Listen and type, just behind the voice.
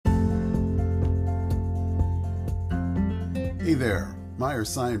Hey there, Meyer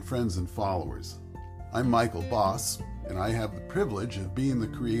Sign friends and followers. I'm Michael Boss, and I have the privilege of being the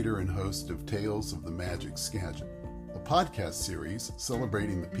creator and host of Tales of the Magic Skagit, a podcast series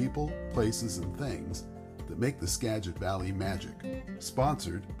celebrating the people, places, and things that make the Skagit Valley magic,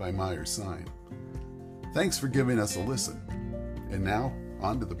 sponsored by Meyer Sign. Thanks for giving us a listen. And now,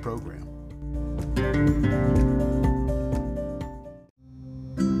 on to the program.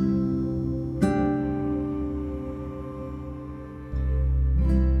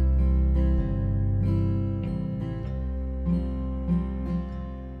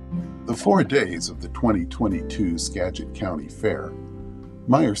 The 4 days of the 2022 Skagit County Fair,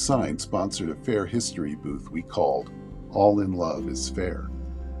 Meyer Sign sponsored a fair history booth we called All in Love is Fair.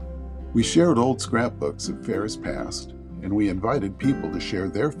 We shared old scrapbooks of fairs past, and we invited people to share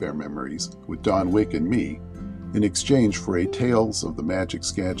their fair memories with Don Wick and me in exchange for a Tales of the Magic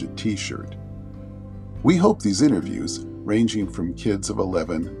Skagit t-shirt. We hope these interviews, ranging from kids of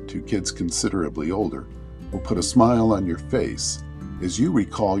 11 to kids considerably older, will put a smile on your face as you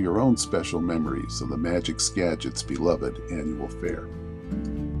recall your own special memories of the Magic Skagit's beloved annual fair.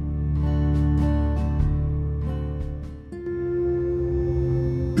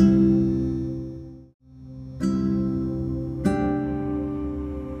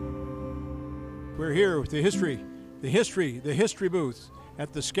 We're here with the history booth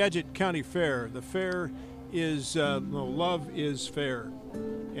at the Skagit County Fair. The fair is, love is fair.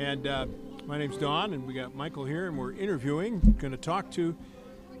 And my name's Don, and we got Michael here, and we're going to talk to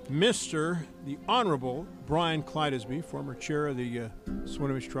the Honorable Brian Cladoosby, former chair of the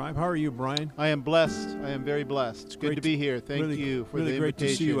Swinomish tribe. How are you, Brian? I am blessed. I am very blessed. It's good to be here. Thank you for the invitation. Really great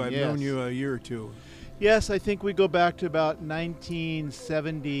to see you. I've known you a year or two. Yes, I think we go back to about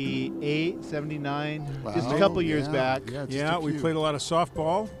 1978, 79, Wow. just a couple years back. Yeah, we played a lot of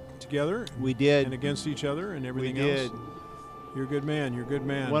softball together. We did. And against each other and everything We else. did. You're a good man. You're a good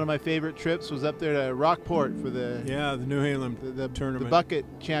man. One of my favorite trips was up there to Rockport for the New Haven tournament. The bucket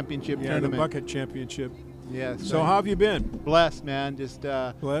championship tournament. The bucket championship. Yes. So how have you been? Blessed, man. Just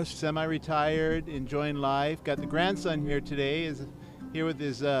Blessed. Semi-retired, enjoying life. Got the grandson here today. Is here with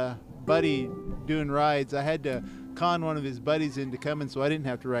his buddy doing rides. I had to con one of his buddies into coming, so I didn't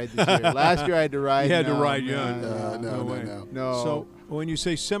have to ride this year. Last year I had to ride. You had to ride, No. So when you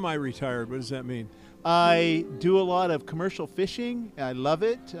say semi-retired, what does that mean? I do a lot of commercial fishing. I love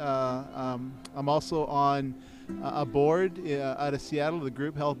it. I'm also on a board out of Seattle, the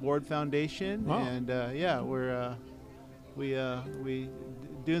Group Health Board Foundation, and we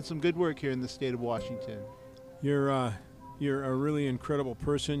doing some good work here in the state of Washington. You're a really incredible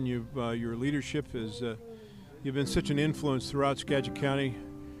person. Your leadership is you've been such an influence throughout Skagit County,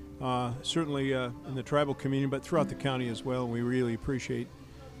 certainly in the tribal community, but throughout the county as well. And we really appreciate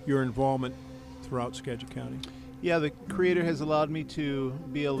your involvement throughout Skagit County. Yeah, the Creator has allowed me to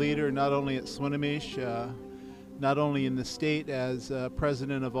be a leader not only at Swinomish, not only in the state as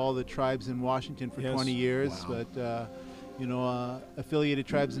president of all the tribes in Washington for 20 years, Wow. but affiliated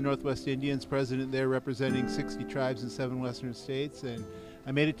tribes in Northwest Indians, president there representing 60 tribes in 7 western states, and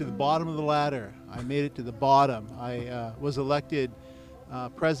I made it to the bottom of the ladder. I made it to the bottom. I was elected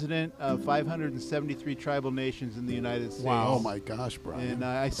president of 573 tribal nations in the United States. Wow. Oh my gosh, Brian. And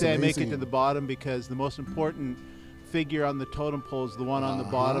I That's say amazing. I make it to the bottom because the most important figure on the totem pole is the one on the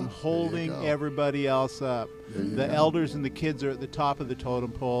bottom, holding everybody else up. The elders and the kids are at the top of the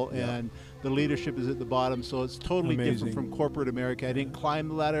totem pole, and the leadership is at the bottom. So it's totally different from corporate America. I didn't climb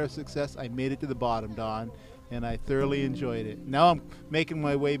the ladder of success. I made it to the bottom, Don, and I thoroughly enjoyed it. Now I'm making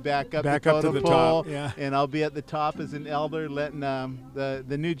my way back up the totem pole, and I'll be at the top as an elder, letting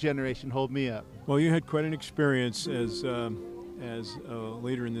the new generation hold me up. Well, you had quite an experience as a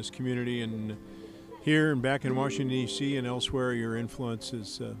leader in this community, and here and back in Washington, D.C. and elsewhere, your influence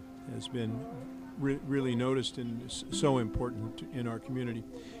has been really noticed and so important in our community.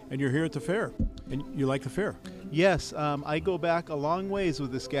 And you're here at the fair, and you like the fair. Yes, I go back a long ways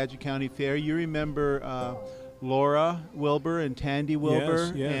with the Skagit County Fair. You remember Laura Wilbur and Tandy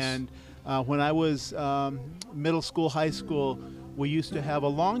Wilbur? Yes. And when I was middle school, high school, we used to have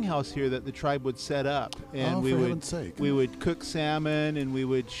a longhouse here that the tribe would set up, and we would cook salmon, and we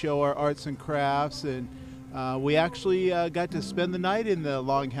would show our arts and crafts, and we actually got to spend the night in the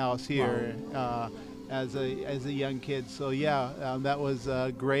longhouse here as a young kid. So that was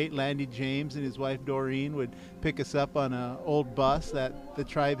great. Landy James and his wife Doreen would pick us up on an old bus that the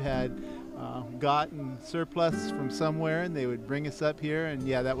tribe had gotten surplus from somewhere, and they would bring us up here, and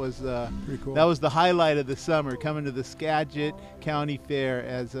that was pretty cool. That was the highlight of the summer, coming to the Skagit County Fair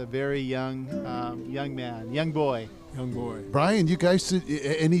as a very young boy. Brian, you guys,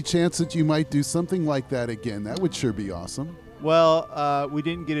 any chance that you might do something like that again? That would sure be awesome. Well, we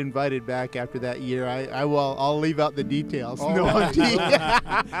didn't get invited back after that year. I'll leave out the details. All no, right.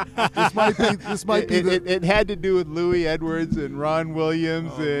 This might be. It had to do with Louis Edwards and Ron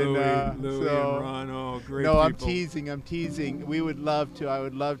Williams Louis and Ron. Oh, great. No, people. I'm teasing. We would love to. I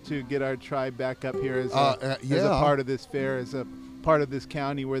would love to get our tribe back up here as a part of this fair, as a part of this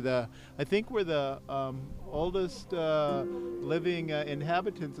county. I think we're the oldest living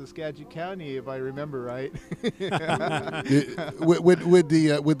inhabitants of Skagit County, if I remember right. Would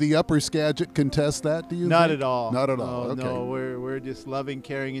the Upper Skagit contest that? Do you? Not think? at all. Not at all. No, okay. no, we're just loving,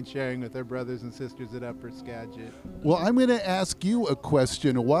 caring, and sharing with our brothers and sisters at Upper Skagit. Well, I'm going to ask you a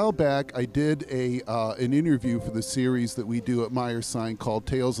question. A while back, I did an interview for the series that we do at Myers Sign called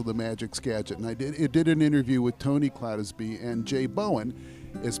Tales of the Magic Skagit, and I did an interview with Tony Cladoosby and Jay Bowen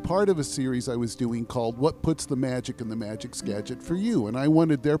as part of a series I was doing called What Puts the Magic in the Magic Skagit for You? And I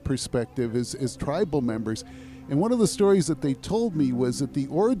wanted their perspective as tribal members. And one of the stories that they told me was that the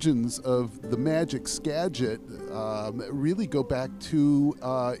origins of the Magic Skagit really go back to,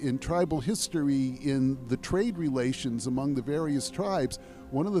 in tribal history, in the trade relations among the various tribes.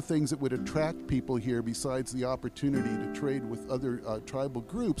 One of the things that would attract people here, besides the opportunity to trade with other tribal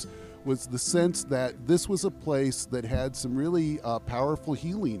groups, was the sense that this was a place that had some really powerful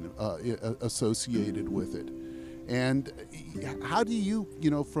healing associated with it. And how do you,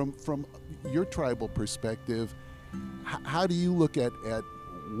 from your tribal perspective, how do you look at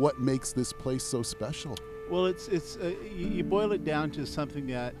what makes this place so special? Well, it's you boil it down to something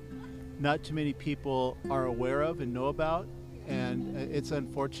that not too many people are aware of and know about, and it's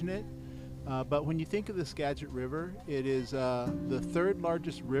unfortunate. But when you think of the Skagit River, it is the third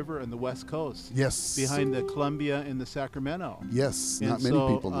largest river on the West Coast. Yes. Behind the Columbia and the Sacramento. Yes, and not many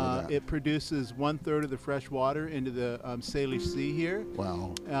people know that. It produces 1/3 of the fresh water into the Salish Sea here.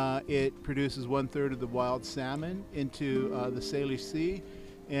 Wow. It produces 1/3 of the wild salmon into the Salish Sea.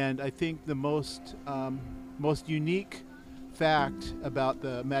 And I think the most unique fact about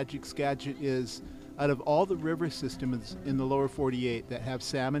the Magic Skagit is, out of all the river systems in the lower 48 that have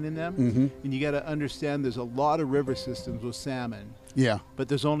salmon in them, and you got to understand there's a lot of river systems with salmon. Yeah. But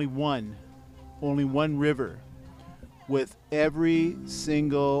there's only one river with every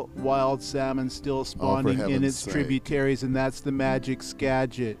single wild salmon still spawning in its tributaries, and that's the Magic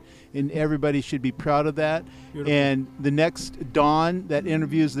Skagit. And everybody should be proud of that. Beautiful. And the next Don that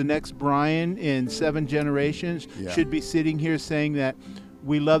interviews the next Brian in 7 generations should be sitting here saying that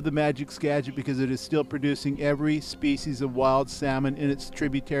we love the Magic Skagit because it is still producing every species of wild salmon in its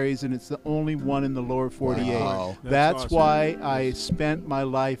tributaries, and it's the only one in the lower 48. Wow. That's awesome. why I spent my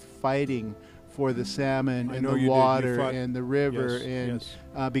life fighting for the salmon and the water and the river,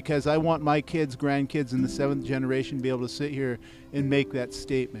 because I want my kids, grandkids in the 7th generation to be able to sit here and make that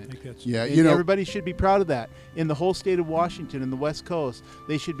statement. Everybody should be proud of that. In the whole state of Washington and the West Coast,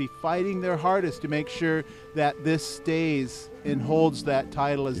 they should be fighting their hardest to make sure that this stays and holds that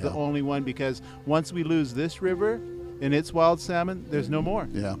title as the only one, because once we lose this river and its wild salmon, there's no more.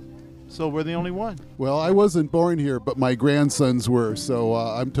 Yeah. So we're the only one. Well, I wasn't born here, but my grandsons were, so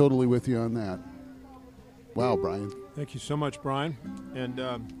I'm totally with you on that. Wow, Brian. Thank you so much, Brian. And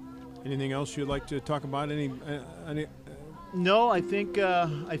anything else you'd like to talk about? No, I think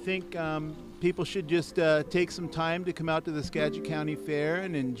people should just take some time to come out to the Skagit County Fair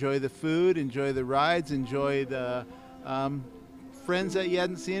and enjoy the food, enjoy the rides, enjoy the friends that you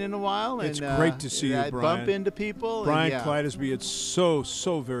hadn't seen in a while. It's great to see you, Brian. Bump into people. Brian Cladoosby, it's so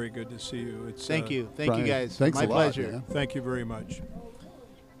very good to see you. Thank you. Thank Brian, you, guys. Thanks My a lot, pleasure. man. Thank you very much.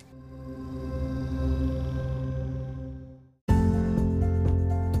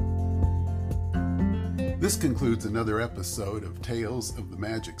 This concludes another episode of Tales of the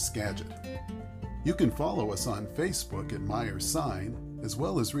Magic Skagit. You can follow us on Facebook at Myers Sign, as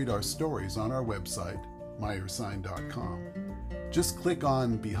well as read our stories on our website, myersign.com. Just click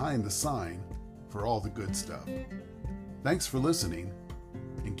on Behind the Sign for all the good stuff. Thanks for listening,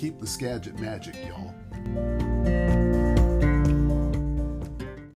 and keep the Skagit magic, y'all.